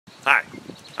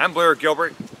I'm Blair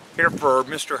Gilbert, here for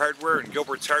Mr. Hardware and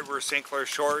Gilbert's Hardware, St. Clair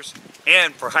Shores,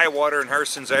 and for High Water and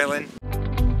Harsens Island.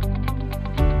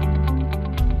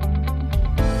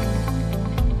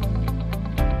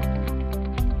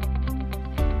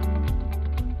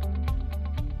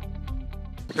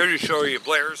 Here to show you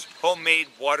Blair's homemade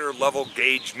water level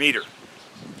gauge meter.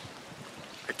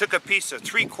 I took a piece of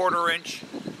 3/4 inch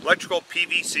electrical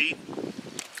PVC.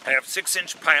 I have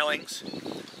 6-inch pilings.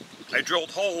 I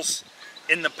drilled holes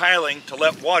in the piling to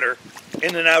let water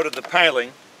in and out of the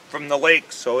piling from the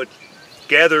lake so it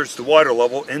gathers the water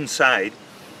level inside.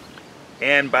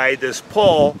 And by this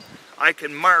pole, I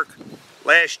can mark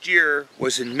last year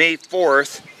was in May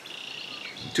 4th,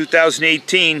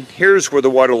 2018. Here's where the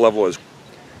water level is.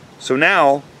 So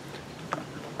now,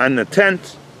 on the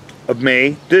 10th of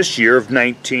May this year of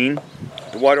 19,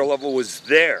 the water level was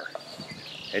there.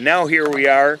 And now here we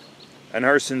are on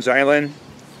Harsens Island,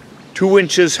 2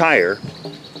 inches higher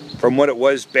from what it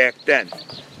was back then.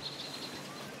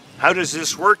 How does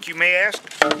this work, you may ask?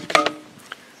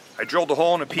 I drilled a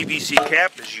hole in a PVC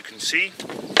cap, as you can see,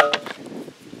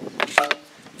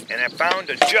 and I found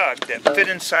a jug that fit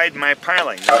inside my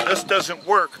piling. Now this doesn't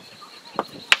work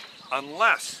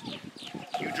unless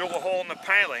you drill a hole in the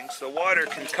piling so the water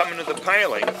can come into the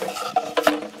piling.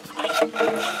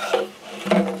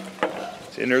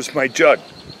 And there's my jug.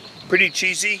 Pretty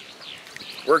cheesy,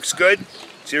 works good.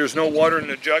 See, there's no water in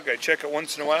the jug. I check it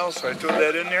once in a while, so I throw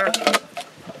that in there.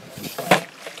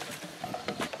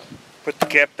 Put the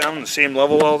cap down the same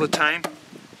level all the time.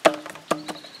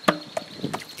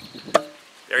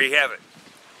 There you have it.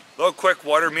 Little quick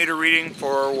water meter reading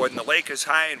for when the lake is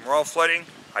high and we're all flooding.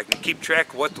 I can keep track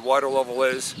of what the water level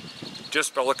is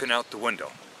just by looking out the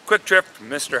window. Quick trip from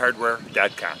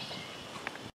MrHardware.com.